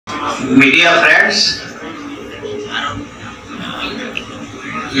media friends,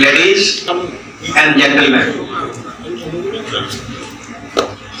 ladies and gentlemen.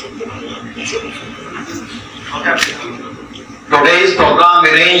 Today's program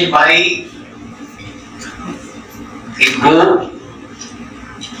arranged by a group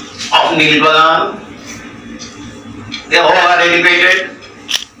of Nilbalan. They all are educated,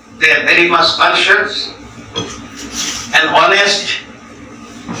 they are very much conscious and honest,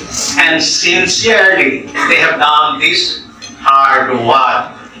 and sincerely they have done this hard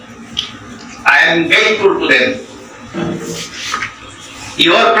work. I am grateful to them.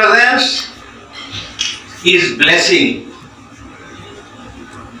 Your presence is blessing.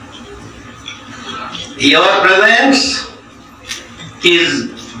 Your presence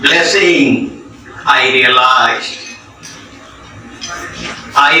is blessing. I realized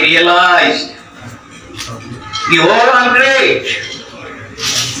you all are great.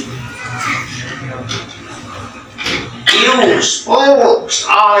 You spoke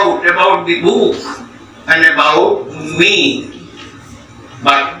out about the book and about me,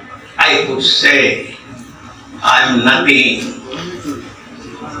 but I could say I am nothing.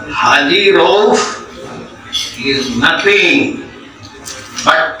 Hazi Rouf is nothing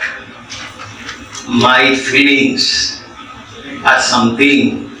but my feelings are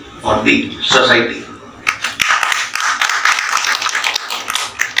something for the society.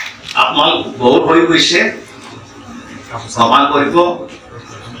 Apmal बहुत होई कुछ समान करी को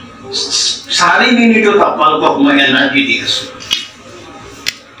सारी minute तो apmal को मैं एनर्जी दी हूँ।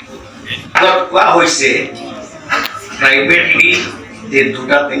 तो क्या होई से privately दे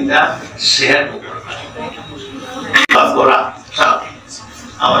दूटा पिंगा शेयर बात सब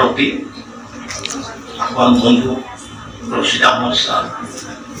हमारे टीम अपन बंधु रोशिदा मौसा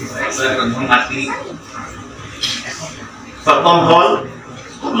रंगमाती परफॉर्म हॉल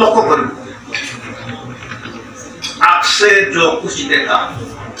लोगों को आपसे जो कुछ देखा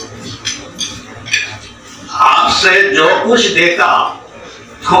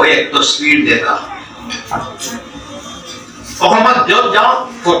तो एक तस्वीर देखा मोहम्मद जब जाओ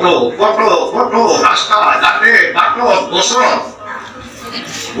फोटो रास्ता घाटे बाटो दोसरो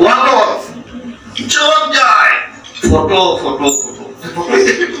वालो जब जाए फोटो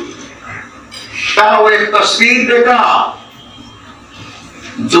ताऊ एक तस्वीर देखा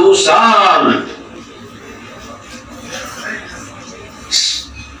 2 साल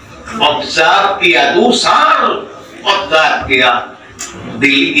ऑब्जर्व किया 2 साल ऑब्जर्व किया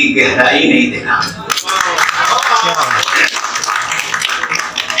दिल की गहराई नहीं देखा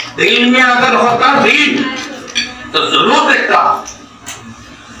दिल में अगर होता दिल तो जरूर देखता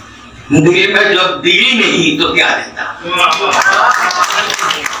दिल में जब दिल नहीं तो क्या देखता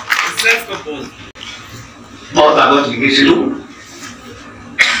बहुत आगोश लिखी शुरू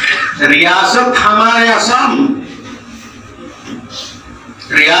रियासत हमारे असम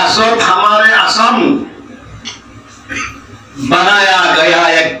बनाया गया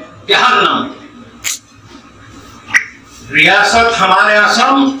एक जहन्नम रियासत हमारे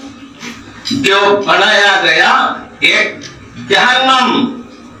असम जो बनाया गया एक जहन्नम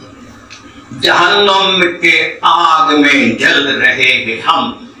के आग में जल रहे हैं हम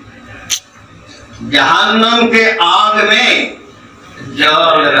जहन्नम के आग में जल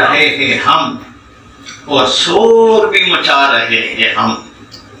रहे हैं हम और शोर भी मचा रहे हैं हम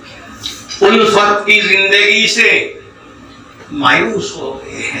उल्फत की जिंदगी से मायूस हो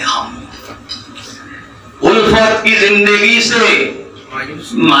गए हैं हम उल्फत की जिंदगी से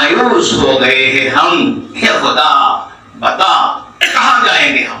मायूस हो गए हैं हम हे खुदा बता कहाँ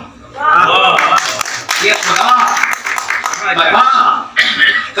जाएंगे हम ये खुदा बता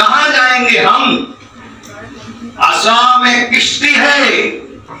कहाँ जाएंगे हम असम एक किश्ती है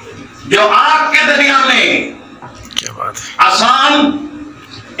जो आग के दरिया में क्या बात है असम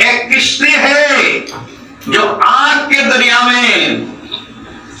एक किश्ती है जो आग के दरिया में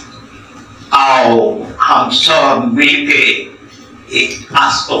आओ हम सब मिलके एक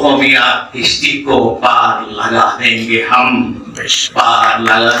आस्कोमिया किश्ती को पार लगा देंगे हम पार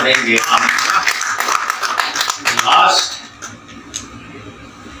लगा देंगे हम लास्ट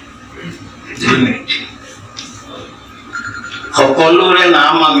मिनट সকলোৰে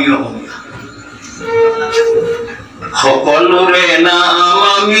নাম আমি অসমীয়া সকলোৰে নাম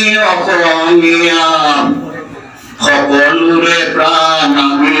আমি অসমীয়া সকলোৰে প্ৰাণ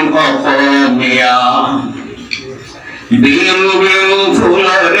আমি অসমীয়া বিহু বিহু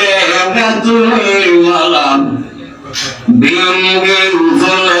ফুলৰে গাঁথনি মালা বিহু বিহু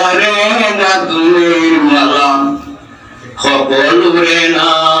ফুলৰে গাঁথনি মালা সকলোৰে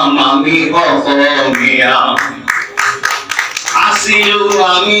নাম আমি অসমীয়া आसिलु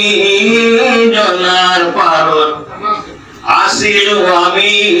आमी जनार पारत आसिलु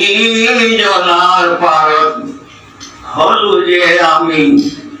आमी जनार पारत हलु जे आमी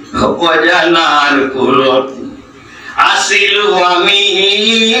अजानार कुलत आसिलु आमी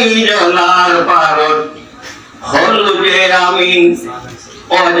जनार पारत हलु जे आमी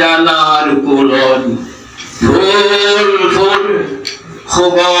अजानार कुलत फुल फुल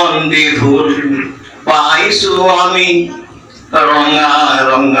सुगंधी फुल पाइसु आमी रंगा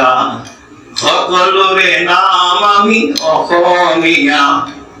रंगा सकलोरे नाम आमी अखमिया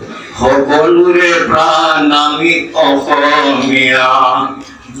सकलोरे प्राण आमी अखमिया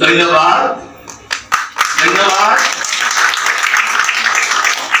धन्यवाद धन्यवाद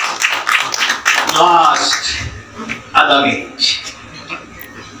लास्ट आधा मिनट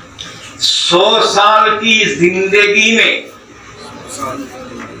 100 साल की जिंदगी में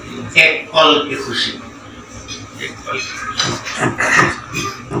एक पल की खुशी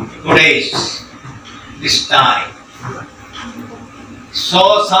this time 100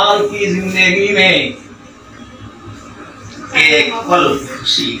 साल की जिंदगी में एक पल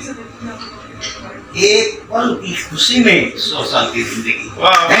खुशी एक पल की खुशी में 100 साल की जिंदगी।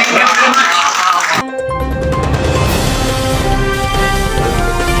 Thank you very much.